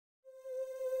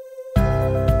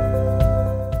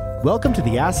Welcome to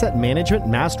the Asset Management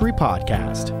Mastery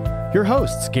Podcast. Your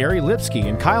hosts, Gary Lipsky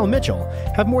and Kyle Mitchell,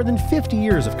 have more than 50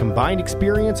 years of combined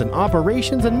experience in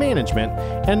operations and management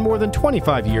and more than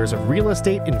 25 years of real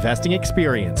estate investing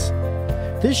experience.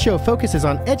 This show focuses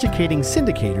on educating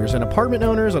syndicators and apartment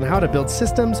owners on how to build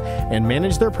systems and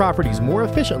manage their properties more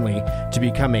efficiently to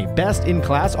become a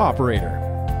best-in-class operator.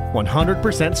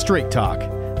 100% straight talk.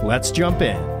 Let's jump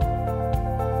in.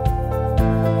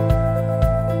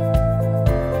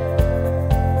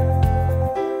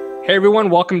 Hey everyone,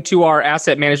 welcome to our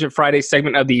Asset Management Friday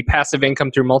segment of the Passive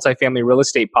Income Through Multifamily Real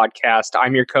Estate podcast.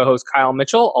 I'm your co-host Kyle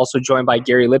Mitchell, also joined by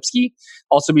Gary Lipsky.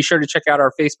 Also be sure to check out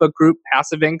our Facebook group,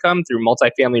 Passive Income Through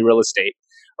Multifamily Real Estate.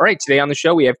 All right, today on the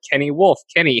show we have Kenny Wolf.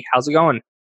 Kenny, how's it going?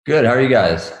 Good, how are you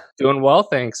guys? Doing well,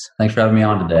 thanks. Thanks for having me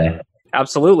on today.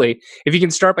 Absolutely. If you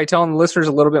can start by telling the listeners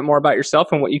a little bit more about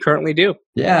yourself and what you currently do.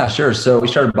 Yeah, sure. So we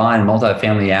started buying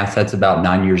multifamily assets about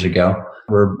 9 years ago.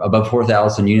 We're above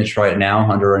 4,000 units right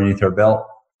now underneath our belt,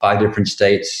 5 different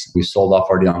states. We sold off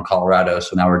our deal in Colorado,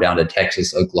 so now we're down to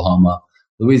Texas, Oklahoma,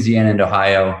 Louisiana, and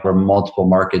Ohio. We're multiple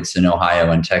markets in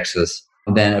Ohio and Texas.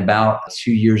 And then about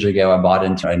 2 years ago, I bought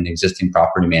into an existing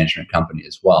property management company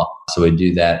as well. So we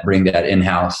do that, bring that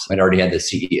in-house. I'd already had the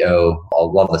CEO, a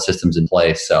lot of the systems in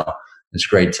place. So it's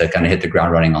great to kind of hit the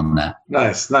ground running on that.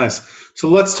 Nice. So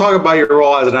let's talk about your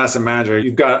role as an asset manager.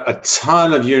 You've got a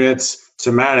ton of units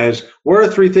to manage. What are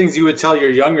 3 things you would tell your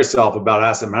younger self about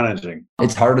asset managing?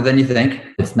 It's harder than you think.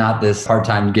 It's not this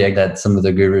part-time gig that some of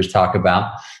the gurus talk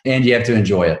about. And you have to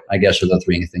enjoy it, I guess, are the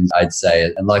 3 things I'd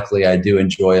say. And luckily, I do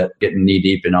enjoy it, getting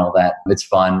knee-deep and all that. It's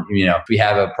fun. You know, if we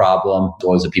have a problem, it's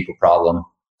always a people problem.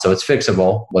 So it's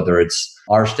fixable, whether it's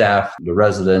our staff, the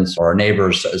residents, or our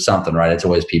neighbors, something, right? It's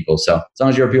always people. So as long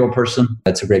as you're a people person,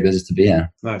 that's a great business to be in.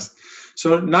 Nice.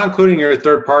 So not including your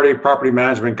third-party property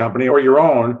management company or your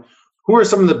own, who are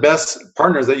some of the best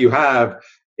partners that you have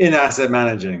in asset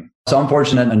managing? So I'm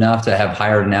fortunate enough to have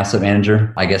hired an asset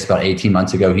manager. I guess about 18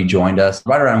 months ago, he joined us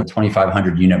right around the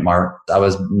 2,500 unit mark. I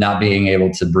was not being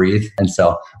able to breathe. And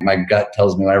so my gut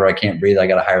tells me whenever I can't breathe, I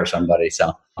got to hire somebody.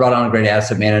 So brought on a great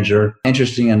asset manager.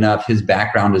 Interesting enough, his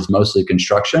background is mostly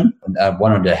construction. I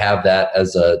wanted to have that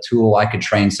as a tool. I could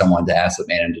train someone to asset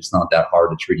manage. It's not that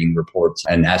hard. It's reading reports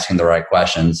and asking the right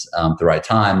questions at the right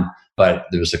time. But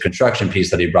there was a construction piece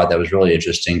that he brought that was really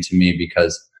interesting to me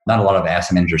because not a lot of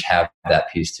asset managers have that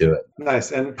piece to it.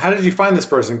 Nice. And how did you find this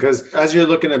person? Because as you're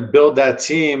looking to build that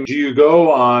team, do you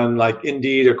go on like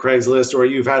Indeed or Craigslist, or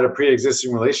you've had a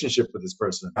pre-existing relationship with this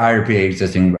person? I had a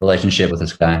pre-existing relationship with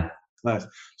this guy. Nice.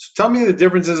 So tell me the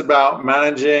differences about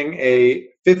managing a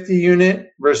 50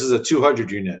 unit versus a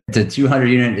 200 unit. The 200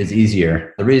 unit is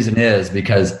easier. The reason is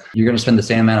because you're going to spend the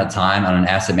same amount of time on an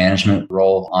asset management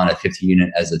role on a 50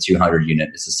 unit as a 200 unit.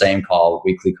 It's the same call,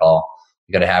 weekly call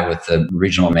you got to have with the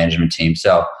regional management team.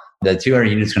 So the 200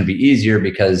 unit is going to be easier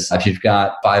because if you've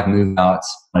got 5 move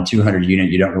outs on a 200 unit,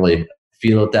 you don't really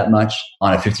feel it that much.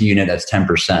 On a 50 unit, that's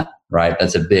 10%, right?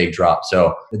 That's a big drop.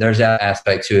 So there's that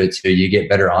aspect to it too. You get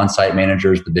better on-site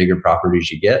managers, the bigger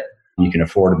properties you get. You can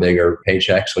afford a bigger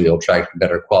paycheck, so you'll attract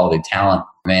better quality talent.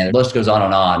 Man, the list goes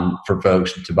on for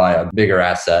folks to buy a bigger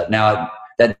asset. Now,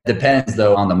 that depends,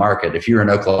 though, on the market. If you're in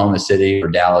Oklahoma City or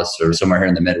Dallas or somewhere here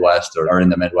in the Midwest or in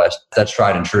the Midwest, that's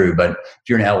tried and true. But if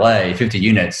you're in LA, 50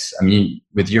 units, I mean,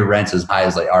 with your rents as high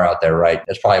as they are out there, right,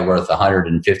 that's probably worth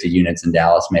 150 units in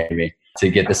Dallas maybe to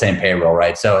get the same payroll,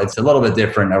 right? So it's a little bit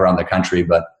different around the country,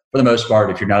 but for the most part,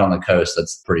 if you're not on the coast,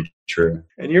 that's pretty true.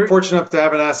 And you're fortunate enough to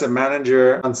have an asset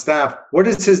manager on staff. What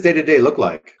does his day-to-day look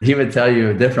like? He would tell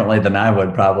you differently than I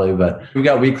would probably, but we've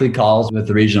got weekly calls with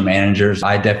the regional managers.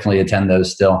 I definitely attend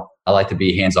those still. I like to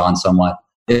be hands-on somewhat.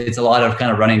 It's a lot of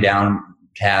kind of running down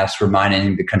tasks,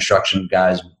 reminding the construction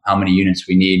guys how many units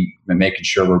we need and making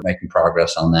sure we're making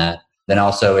progress on that. Then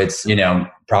also it's,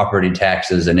 property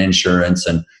taxes and insurance,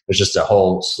 and there's just a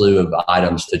whole slew of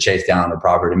items to chase down on the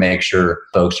property to make sure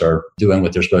folks are doing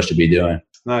what they're supposed to be doing.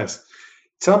 Nice.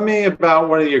 Tell me about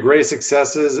one of your greatest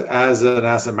successes as an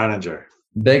asset manager.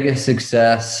 Biggest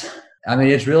success, I mean,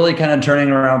 it's really kind of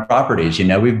turning around properties.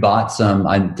 We've bought some,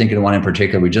 I'm thinking of one in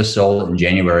particular, we just sold it in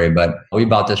January, but we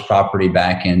bought this property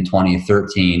back in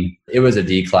 2013. It was a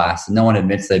D-class. No one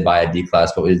admits they buy a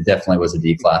D-class, but it definitely was a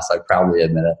D-class. I proudly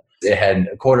admit it. It had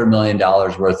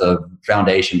 $250,000 worth of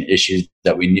foundation issues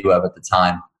that we knew of at the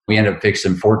time. We ended up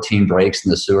fixing 14 breaks in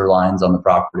the sewer lines on the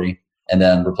property and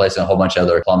then replacing a whole bunch of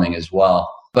other plumbing as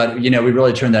well. But, we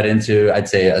really turned that into, I'd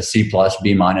say, a C+,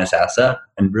 B- asset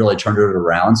and really turned it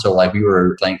around. So like we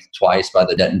were thanked twice by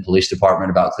the Denton Police Department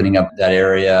about cleaning up that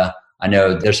area. I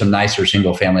know there's some nicer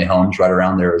single family homes right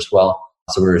around there as well.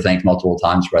 So we were thanked multiple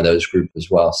times by those groups as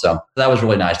well. So that was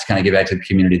really nice to kind of give back to the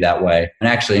community that way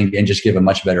and just give a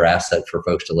much better asset for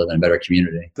folks to live in a better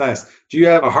community. Nice. Do you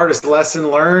have a hardest lesson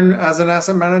learned as an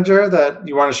asset manager that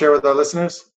you want to share with our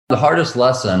listeners? The hardest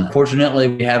lesson, fortunately,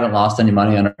 we haven't lost any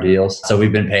money on our deals. So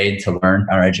we've been paid to learn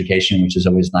our education, which is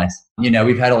always nice.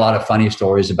 We've had a lot of funny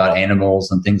stories about animals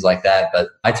and things like that. But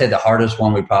I'd say the hardest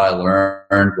one we probably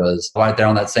learned was right there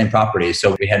on that same property.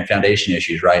 So we had foundation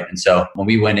issues, right? And so when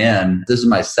we went in, this is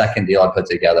my second deal I put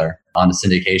together on the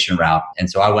syndication route. And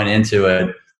so I went into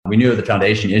it. We knew of the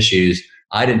foundation issues.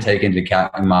 I didn't take into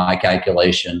account my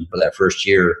calculation for that first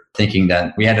year, thinking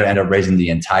that we had to end up raising the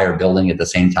entire building at the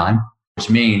same time, which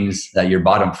means that your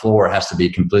bottom floor has to be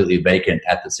completely vacant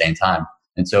at the same time.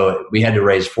 And so we had to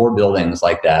raise 4 buildings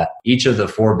like that. Each of the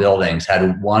 4 buildings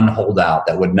had one holdout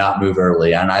that would not move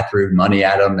early. And I threw money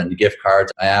at them and gift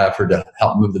cards. I offered to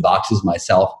help move the boxes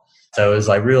myself. So it was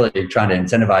like really trying to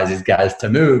incentivize these guys to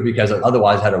move because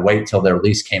otherwise I had to wait till their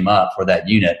lease came up for that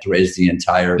unit to raise the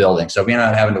entire building. So we ended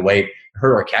up having to wait,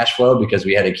 hurt our cash flow because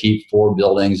we had to keep 4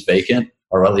 buildings vacant,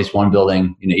 or at least one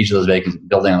building, each of those vacant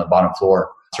building on the bottom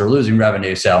floor. So we're losing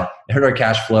revenue. So it hurt our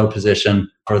cash flow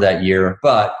position for that year,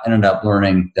 but ended up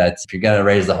learning that if you're going to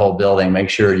raise the whole building, make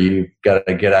sure you've got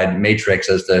a good matrix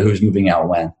as to who's moving out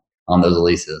when on those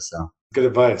leases. So good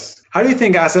advice. How do you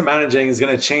think asset managing is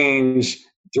going to change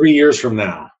 3 years from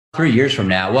now? 3 years from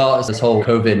now? Well, it's this whole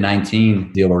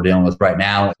COVID-19 deal we're dealing with right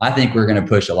now. I think we're going to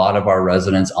push a lot of our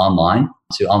residents online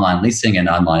to online leasing and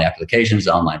online applications,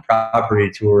 online property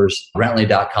tours.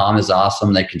 Rently.com is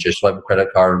awesome. They can just swipe a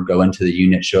credit card, go into the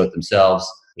unit, show it themselves.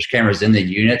 There's cameras in the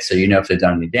unit, so you know if they've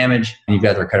done any damage. And you've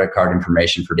got their credit card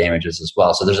information for damages as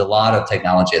well. So there's a lot of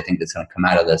technology, I think, that's going to come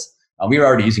out of this. We were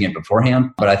already using it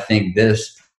beforehand, but I think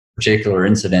this particular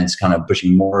incident's kind of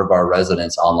pushing more of our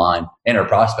residents online and our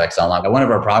prospects online. At one of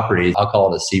our properties, I'll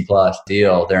call it a C+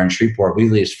 deal there in Shreveport. We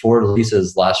leased 4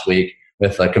 leases last week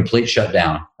with a complete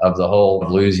shutdown of the whole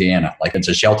of Louisiana. Like it's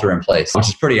a shelter in place, which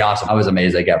is pretty awesome. I was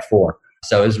amazed they got 4.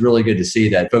 So it's really good to see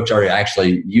that folks are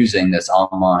actually using this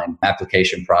online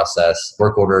application process.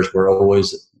 Work orders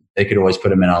they could always put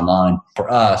them in online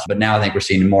for us. But now I think we're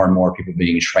seeing more and more people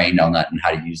being trained on that and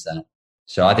how to use that.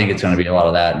 So I think it's going to be a lot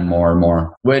of that and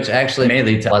more, which actually may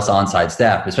lead to less on-site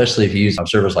staff, especially if you use a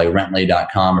service like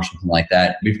Rently.com or something like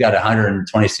that. We've got a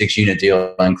 126 unit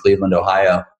deal in Cleveland,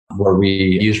 Ohio, where we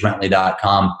use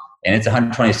Rently.com, and it's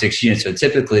 126 units. So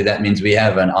typically that means we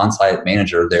have an on-site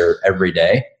manager there every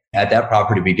day. At that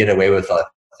property, we get away with, I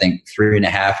think,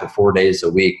 3.5 or 4 days a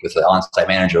week with the on-site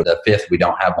manager. The 5th, we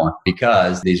don't have one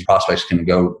because these prospects can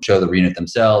go show the unit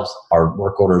themselves. Our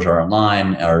work orders are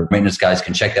online. Our maintenance guys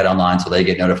can check that online so they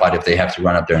get notified if they have to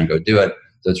run up there and go do it.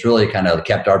 So it's really kind of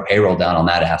kept our payroll down on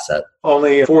that asset.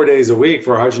 Only 4 days a week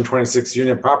for a 126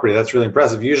 unit property. That's really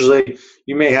impressive. Usually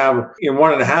you may have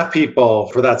 1.5 people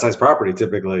for that size property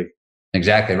typically.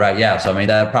 Exactly right. Yeah. So,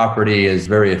 that property is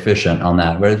very efficient on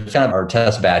that. We're kind of our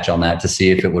test batch on that to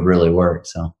see if it would really work.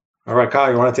 So, all right,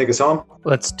 Kyle, you want to take us home?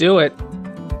 Let's do it.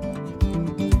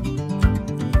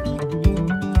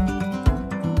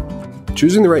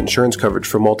 Choosing the right insurance coverage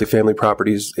for multifamily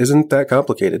properties isn't that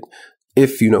complicated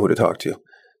if you know who to talk to.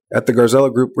 At the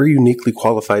Garzella Group, we're uniquely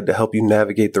qualified to help you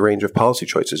navigate the range of policy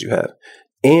choices you have,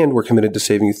 and we're committed to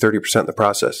saving you 30% in the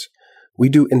process. We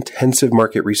do intensive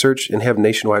market research and have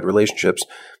nationwide relationships,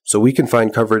 so we can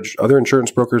find coverage other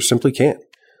insurance brokers simply can't.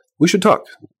 We should talk.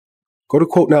 Go to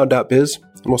quotenow.biz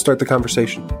and we'll start the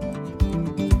conversation.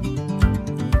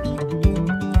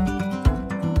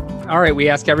 All right, we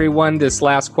ask everyone this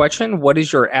last question. What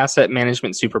is your asset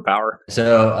management superpower?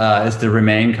 So it's to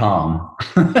remain calm.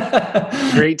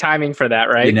 Great timing for that,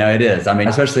 right? It is.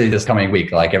 Especially this coming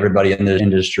week, like everybody in the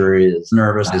industry is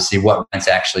nervous to see what rents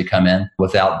actually come in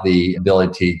without the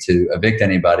ability to evict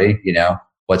anybody,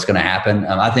 what's going to happen.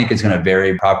 I think it's going to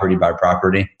vary property by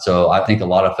property. So I think a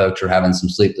lot of folks are having some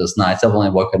sleepless nights. I've only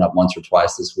woken up once or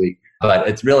twice this week, but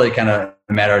it's really kind of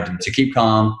a matter to keep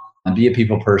calm and be a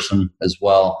people person as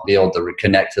well, be able to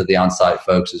connect to the on-site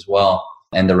folks as well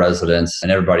and the residents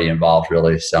and everybody involved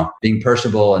really. So being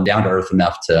personable and down to earth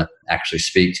enough to actually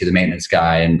speak to the maintenance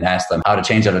guy and ask them how to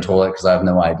change out a toilet because I have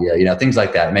no idea, things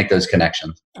like that, make those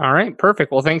connections. All right,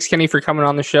 perfect. Well, thanks, Kenny, for coming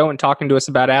on the show and talking to us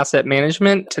about asset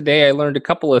management. Today, I learned a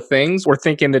couple of things. We're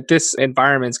thinking that this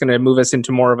environment is going to move us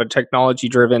into more of a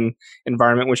technology-driven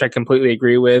environment, which I completely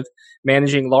agree with.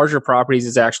 Managing larger properties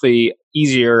is actually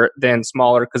easier than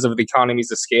smaller because of the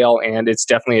economies of scale, and it's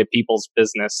definitely a people's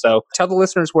business. So tell the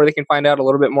listeners where they can find out a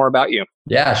little bit more about you.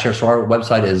 Yeah, sure. So our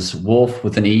website is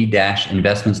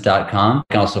wolf-investments.com. You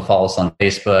can also follow us on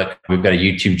Facebook. We've got a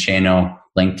YouTube channel,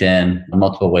 LinkedIn,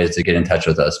 multiple ways to get in touch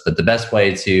with us. But the best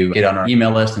way to get on our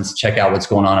email list and check out what's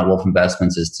going on at Wolf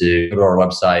Investments is to go to our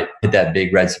website, hit that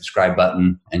big red subscribe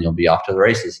button, and you'll be off to the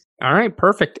races. All right,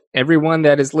 perfect. Everyone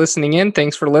that is listening in,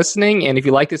 thanks for listening. And if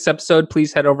you like this episode,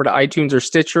 please head over to iTunes or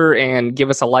Stitcher and give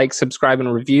us a like, subscribe,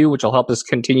 and review, which will help us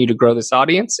continue to grow this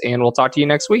audience. And we'll talk to you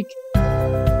next week.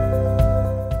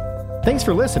 Thanks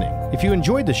for listening. If you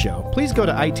enjoyed the show, please go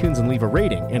to iTunes and leave a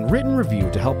rating and written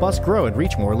review to help us grow and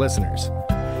reach more listeners.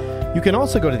 You can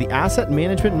also go to the Asset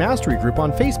Management Mastery Group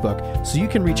on Facebook so you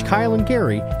can reach Kyle and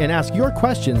Gary and ask your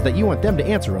questions that you want them to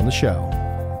answer on the show.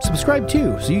 Subscribe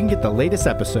too so you can get the latest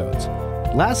episodes.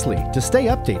 Lastly, to stay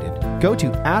updated, go to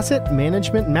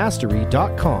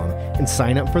assetmanagementmastery.com and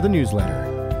sign up for the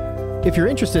newsletter. If you're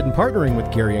interested in partnering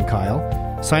with Gary and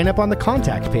Kyle, sign up on the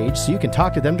contact page so you can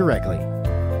talk to them directly.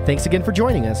 Thanks again for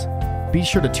joining us. Be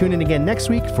sure to tune in again next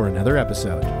week for another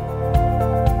episode.